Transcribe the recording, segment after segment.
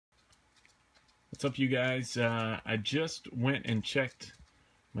What's up, you guys? I just went and checked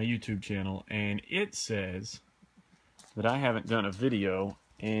my YouTube channel, and it says that I haven't done a video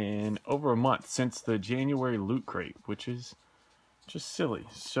in over a month since the January Loot Crate, which is just silly.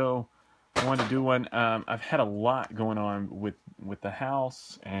 So I wanted to do one. I've had a lot going on with the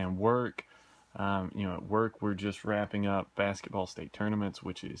house and work. At work we're just wrapping up basketball state tournaments,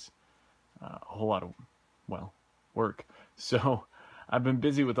 which is a whole lot of, well, work. So I've been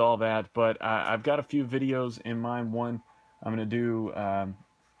busy with all that, but I've got a few videos in mind. One I'm going to do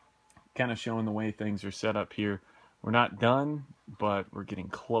kind of showing the way things are set up here. We're not done, but we're getting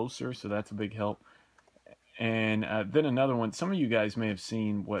closer, so that's a big help. And then another one, some of you guys may have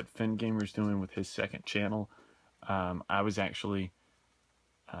seen what Finn Gamer's doing with his second channel. I was actually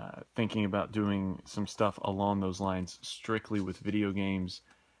thinking about doing some stuff along those lines, strictly with video games.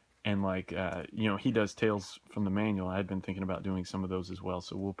 And he does Tales from the Manual. I had been thinking about doing some of those as well,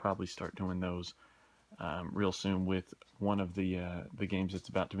 so we'll probably start doing those real soon with one of the games that's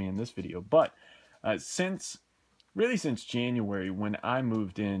about to be in this video. But since January, when I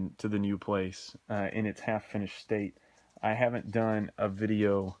moved in to the new place in its half-finished state, I haven't done a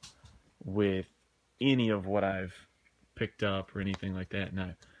video with any of what I've picked up or anything like that.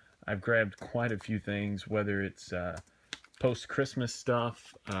 And I've grabbed quite a few things, whether it's post-Christmas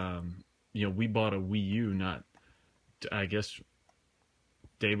stuff. We bought a Wii U, I guess,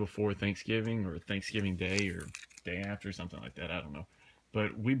 day before Thanksgiving or Thanksgiving Day or day after, something like that. I don't know.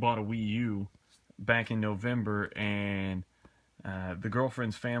 But we bought a Wii U back in November, and the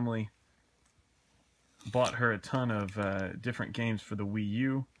girlfriend's family bought her a ton of different games for the Wii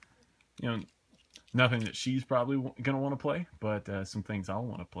U. Nothing that she's probably going to want to play, but some things I'll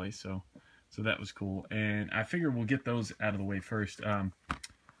want to play, so that was cool. And I figure we'll get those out of the way first.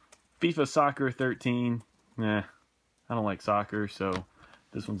 FIFA Soccer 13. I don't like soccer, so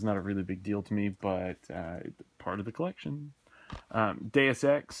this one's not a really big deal to me, but part of the collection. Deus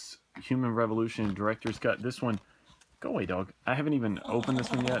Ex, Human Revolution, Director's Cut. This one, go away, dog. I haven't even opened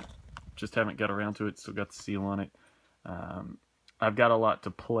this one yet. Just haven't got around to it. Still got the seal on it. I've got a lot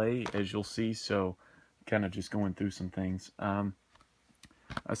to play, as you'll see, so kind of just going through some things.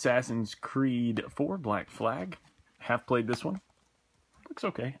 Assassin's Creed 4, Black Flag. Have played this one. Looks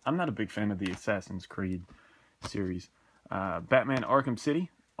okay. I'm not a big fan of the Assassin's Creed series. Batman Arkham City,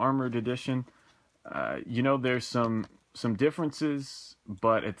 Armored Edition. There's some differences,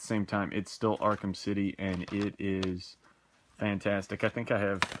 but at the same time, it's still Arkham City, and it is fantastic. I think I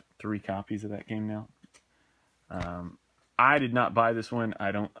have 3 copies of that game now. I did not buy this one.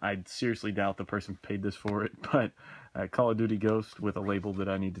 I seriously doubt the person paid this for it, but Call of Duty Ghost with a label that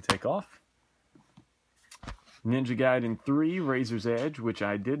I need to take off. Ninja Gaiden 3, Razor's Edge, which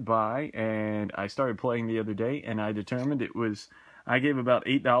I did buy, and I started playing the other day, and I determined I gave about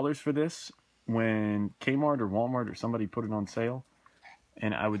 $8 for this when Kmart or Walmart or somebody put it on sale,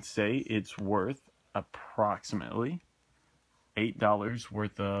 and I would say it's worth approximately $8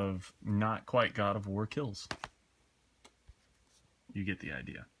 worth of not quite God of War kills. You get the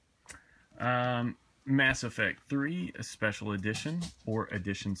idea. Mass Effect 3, a special edition, or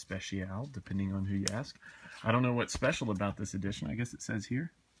edition special, depending on who you ask. I don't know what's special about this edition. I guess it says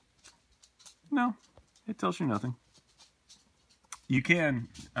here. No, it tells you nothing. You can,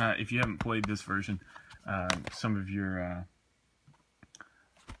 if you haven't played this version, some of your,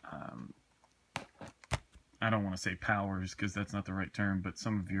 I don't want to say powers, because that's not the right term, but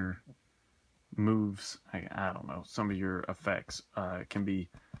some of your moves, I don't know, some of your effects can be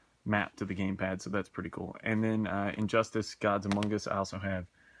mapped to the gamepad, so that's pretty cool. And then Injustice, Gods Among Us. I also have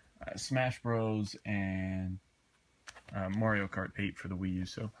Smash Bros. And Mario Kart 8 for the Wii U,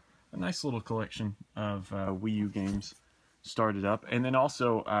 so a nice little collection of Wii U games started up. And then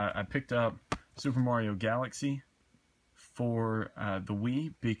also I picked up Super Mario Galaxy for the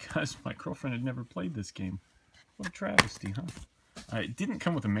Wii because my girlfriend had never played this game. What a travesty, huh? It didn't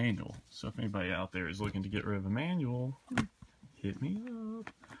come with a manual, so if anybody out there is looking to get rid of a manual, hit me up.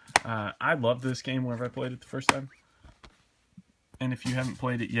 I loved this game whenever I played it the first time. And if you haven't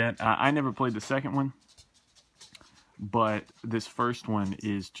played it yet, I never played the second one, but this first one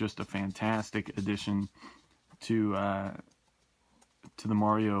is just a fantastic addition to the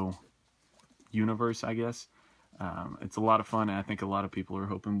Mario universe, I guess. It's a lot of fun, and I think a lot of people are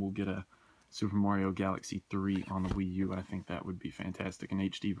hoping we'll get a Super Mario Galaxy 3 on the Wii U. I think that would be fantastic. An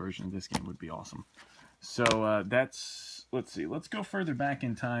HD version of this game would be awesome. So let's see. Let's go further back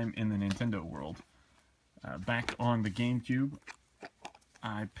in time in the Nintendo world. Back on the GameCube,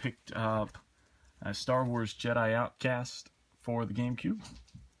 I picked up Star Wars Jedi Outcast for the GameCube.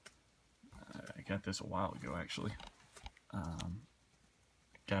 I got this a while ago, actually.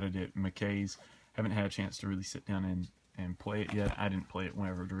 Got it at McKay's. Haven't had a chance to really sit down and play it yet. I didn't play it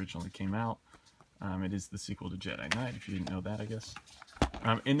whenever it originally came out. It is the sequel to Jedi Knight, if you didn't know that, I guess.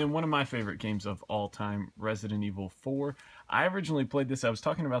 And then one of my favorite games of all time, Resident Evil 4. I originally played this. I was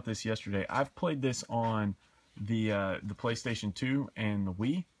talking about this yesterday. I've played this on the PlayStation 2 and the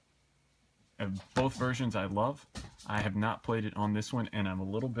Wii. Both versions I love. I have not played it on this one, and I'm a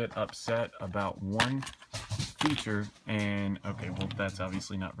little bit upset about one feature. And okay, well, that's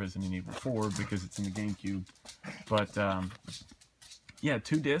obviously not Resident Evil 4 because it's in the GameCube. But yeah,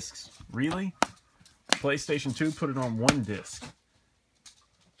 2 discs, really? PlayStation 2 put it on 1 disc.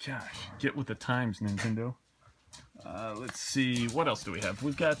 Gosh, get with the times, Nintendo. Let's see, what else do we have?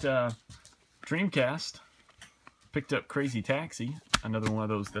 We've got Dreamcast. Picked up Crazy Taxi, another one of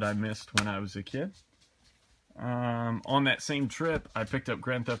those that I missed when I was a kid. On that same trip, I picked up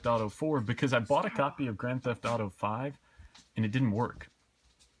Grand Theft Auto 4 because I bought a copy of Grand Theft Auto 5 and it didn't work.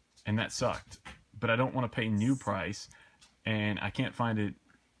 And that sucked. But I don't want to pay new price and I can't find it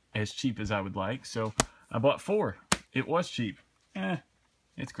as cheap as I would like. So I bought 4. It was cheap.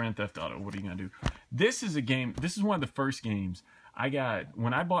 It's Grand Theft Auto. What are you going to do? This is a game, this is one of the first games I got.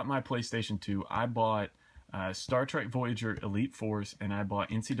 When I bought my PlayStation 2, I bought Star Trek Voyager Elite Force, and I bought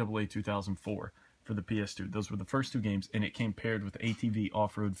NCAA 2004 for the PS2. Those were the first 2 games, and it came paired with ATV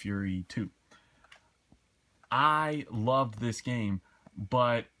Off-Road Fury 2. I loved this game,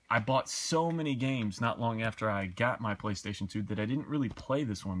 but I bought so many games not long after I got my PlayStation 2 that I didn't really play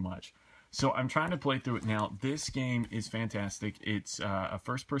this one much. So I'm trying to play through it now. This game is fantastic. It's a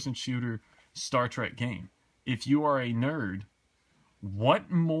first-person shooter Star Trek game. If you are a nerd, what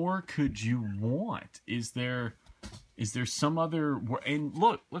more could you want? Is there some other? And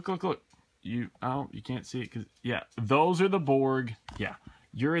look! You can't see it because yeah, those are the Borg. Yeah,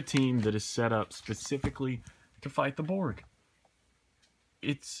 you're a team that is set up specifically to fight the Borg.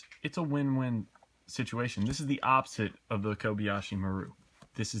 It's a win-win situation. This is the opposite of the Kobayashi Maru.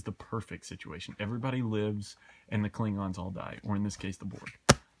 This is the perfect situation. Everybody lives and the Klingons all die, or in this case, the Borg.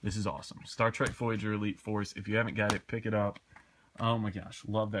 This is awesome. Star Trek Voyager Elite Force. If you haven't got it, pick it up. Oh my gosh,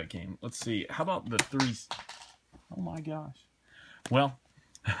 love that game. Let's see, how about the 3... Oh my gosh. Well,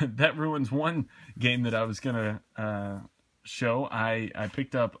 that ruins one game that I was going to show. I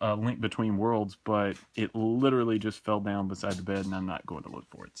picked up a Link Between Worlds, but it literally just fell down beside the bed, and I'm not going to look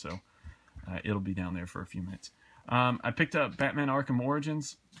for it. So it'll be down there for a few minutes. I picked up Batman Arkham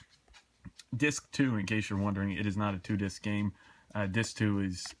Origins. Disc 2, in case you're wondering, it is not a 2-disc game. Disc 2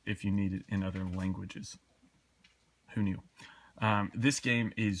 is if you need it in other languages. Who knew? This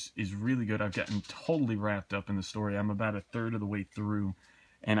game is really good. I've gotten totally wrapped up in the story. I'm about a third of the way through,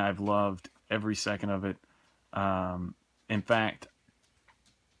 and I've loved every second of it. In fact,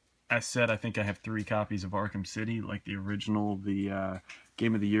 I said I think I have 3 copies of Arkham City, like the original, the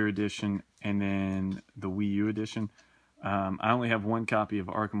Game of the Year edition, and then the Wii U edition. I only have 1 copy of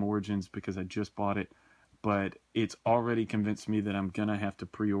Arkham Origins because I just bought it, but it's already convinced me that I'm going to have to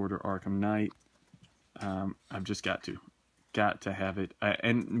pre-order Arkham Knight. I've just got to have it.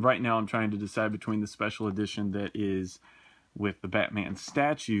 And right now I'm trying to decide between the special edition that is with the Batman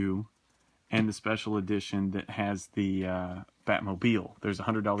statue and the special edition that has the Batmobile. There's a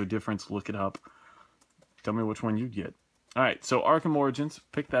 $100 difference. Look it up. Tell me which one you get. All right, so Arkham Origins,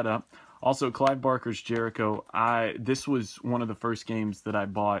 pick that up. Also, Clive Barker's Jericho. This was one of the first games that I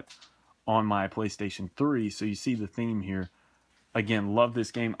bought on my PlayStation 3, so you see the theme here. Again, love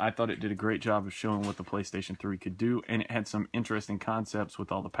this game. I thought it did a great job of showing what the PlayStation 3 could do, and it had some interesting concepts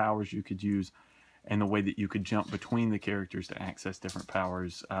with all the powers you could use and the way that you could jump between the characters to access different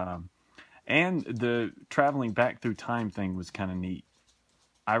powers. And the traveling back through time thing was kind of neat.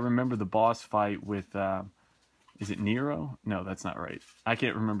 I remember the boss fight with, is it Nero? No, that's not right. I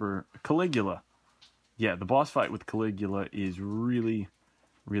can't remember. Caligula. Yeah, the boss fight with Caligula is really,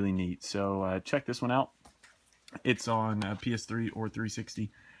 really neat. So check this one out. It's on PS3 or 360.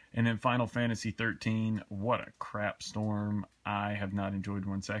 And then Final Fantasy 13. What a crap storm. I have not enjoyed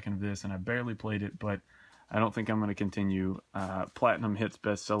 1 second of this, and I barely played it, but I don't think I'm going to continue. Platinum Hits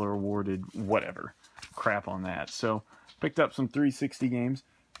Bestseller awarded, whatever. Crap on that. So, picked up some 360 games.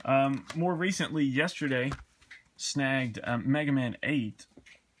 More recently, yesterday, snagged Mega Man 8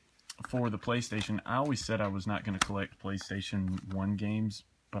 for the PlayStation. I always said I was not going to collect PlayStation 1 games,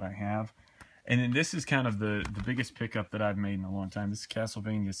 but I have. And then this is kind of the biggest pickup that I've made in a long time. This is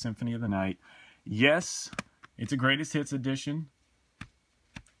Castlevania Symphony of the Night. Yes, it's a Greatest Hits edition.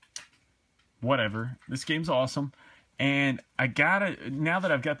 Whatever. This game's awesome. And now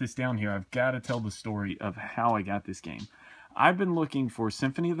that I've got this down here, I've got to tell the story of how I got this game. I've been looking for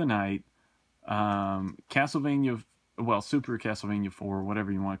Symphony of the Night, Castlevania, well, Super Castlevania 4,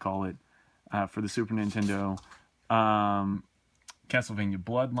 whatever you want to call it, for the Super Nintendo. Castlevania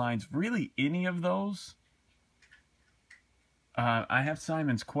Bloodlines. Really, any of those. I have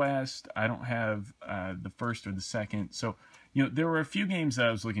Simon's Quest. I don't have the first or the second. So, you know, there were a few games that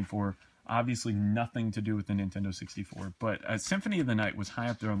I was looking for. Obviously, nothing to do with the Nintendo 64. But Symphony of the Night was high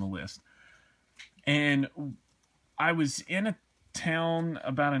up there on the list. And I was in a town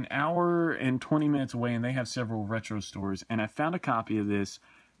about an hour and 20 minutes away, and they have several retro stores. And I found a copy of this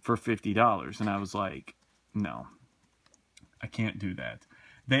for $50. And I was like, no, I can't do that.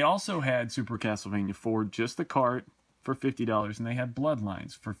 They also had Super Castlevania 4, just the cart, for $50, and they had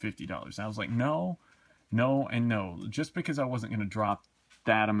Bloodlines for $50. And I was like, no, no, and no. Just because I wasn't going to drop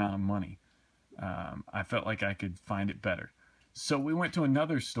that amount of money. I felt like I could find it better. So we went to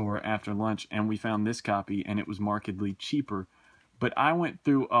another store after lunch, and we found this copy, and it was markedly cheaper. But I went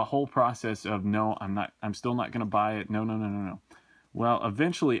through a whole process of, no, I'm still not going to buy it. No, no, no, no, no. Well,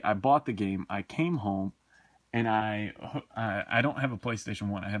 eventually, I bought the game. I came home, and I don't have a PlayStation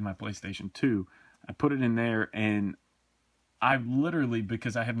 1. I have my PlayStation 2. I put it in there, and I literally,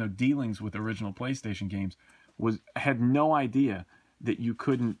 because I have no dealings with original PlayStation games, had no idea that you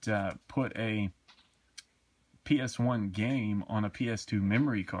couldn't put a PS1 game on a PS2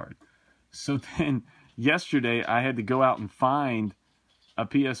 memory card. So then yesterday I had to go out and find a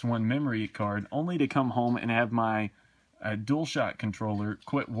PS1 memory card, only to come home and have my DualShock controller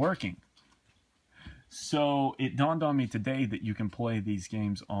quit working. So it dawned on me today that you can play these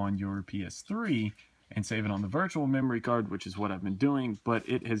games on your PS3 and save it on the virtual memory card, which is what I've been doing, but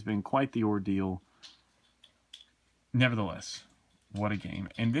it has been quite the ordeal. Nevertheless, what a game.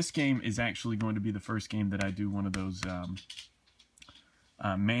 And this game is actually going to be the first game that I do one of those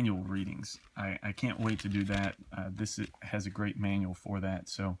manual readings. I can't wait to do that. This has a great manual for that,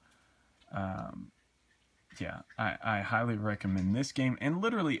 so yeah, I highly recommend this game, and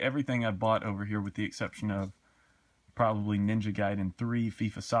literally everything I bought over here, with the exception of probably Ninja Gaiden 3,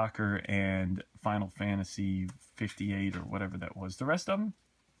 FIFA Soccer, and Final Fantasy 58 or whatever that was. The rest of them,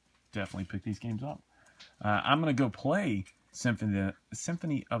 definitely pick these games up. I'm going to go play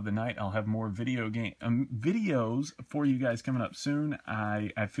Symphony of the Night. I'll have more videos for you guys coming up soon.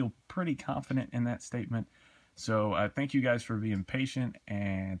 I feel pretty confident in that statement. So thank you guys for being patient,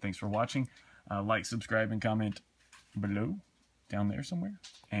 and thanks for watching. Like, subscribe, and comment below, down there somewhere.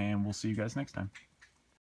 And we'll see you guys next time.